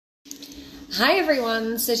Hi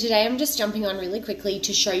everyone, so today I'm just jumping on really quickly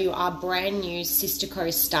to show you our brand new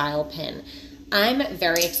Sistaco Style Pen. I'm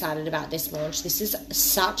very excited about this launch. This is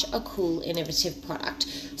such a cool, innovative product.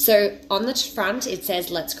 So on the front it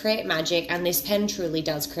says, let's create magic, and this pen truly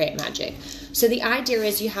does create magic. So the idea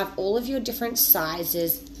is you have all of your different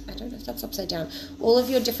sizes, I don't know if that's upside down, all of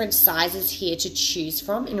your different sizes here to choose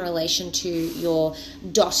from in relation to your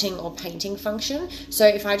dotting or painting function. So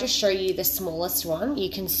if I just show you the smallest one, you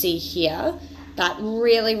can see here that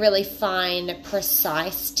really fine,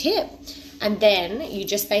 precise tip. And then you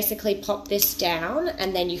just basically pop this down,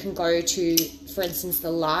 and then you can go to, for instance,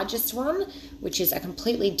 the largest one, which is a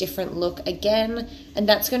completely different look again. And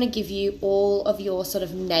that's going to give you all of your sort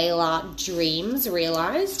of nail art dreams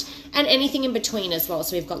realized, and anything in between as well.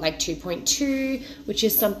 So we've got like 2.2, which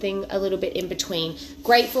is something a little bit in between.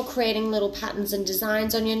 Great for creating little patterns and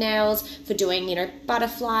designs on your nails, for doing, you know,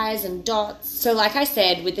 butterflies and dots. So like I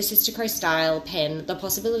said, with the Sistaco Style Pen, the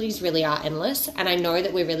possibilities really are endless. And I know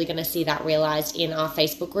that we're really going to see that realized in our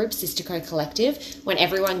Facebook group, Sistaco Collective, when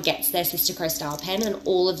everyone gets their Sistaco Style Pen and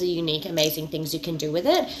all of the unique, amazing things you can do with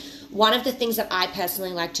it. One of the things that I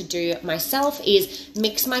personally like to do myself is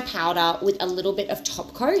mix my powder with a little bit of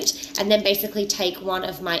top coat, and then basically take one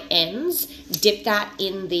of my ends, dip that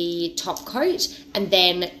in the top coat, and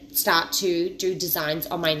then start to do designs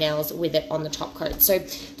on my nails with it on the top coat. So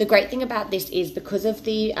the great thing about this is, because of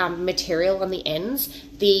the material on the ends,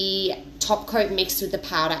 the top coat mixed with the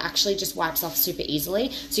powder actually just wipes off super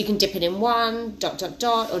easily. So you can dip it in one, dot,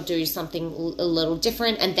 or do something a little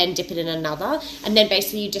different, and then dip it in another. And then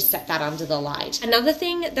basically you just set that under the light. Another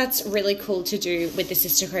thing that's really cool to do with the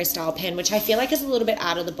Sistaco Style Pen, which I feel like is a little bit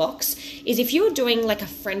out of the box, is if you're doing like a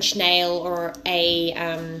French nail or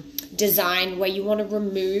a design where you want to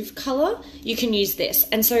remove color, you can use this.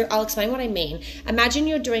 And so I'll explain what I mean. Imagine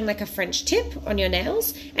you're doing like a French tip on your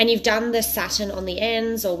nails, and you've done the satin on the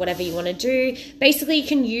ends or whatever you want to do. Basically, you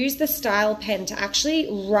can use the Style Pen to actually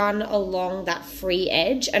run along that free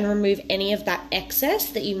edge and remove any of that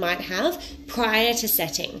excess that you might have prior to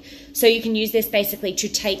setting. So you can use this basically to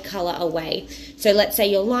take color away. So let's say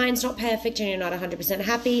your line's not perfect and you're not 100%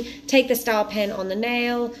 happy, take the Style Pen on the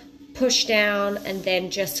nail, push down, and then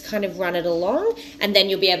just kind of run it along, and then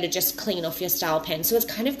you'll be able to just clean off your Style Pen. So it's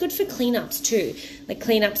kind of good for cleanups too, like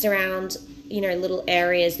cleanups around, you know, little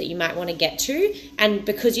areas that you might want to get to. And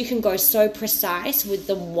because you can go so precise with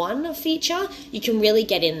the one feature, you can really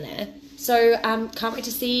get in there. So can't wait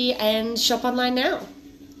to see and shop online now.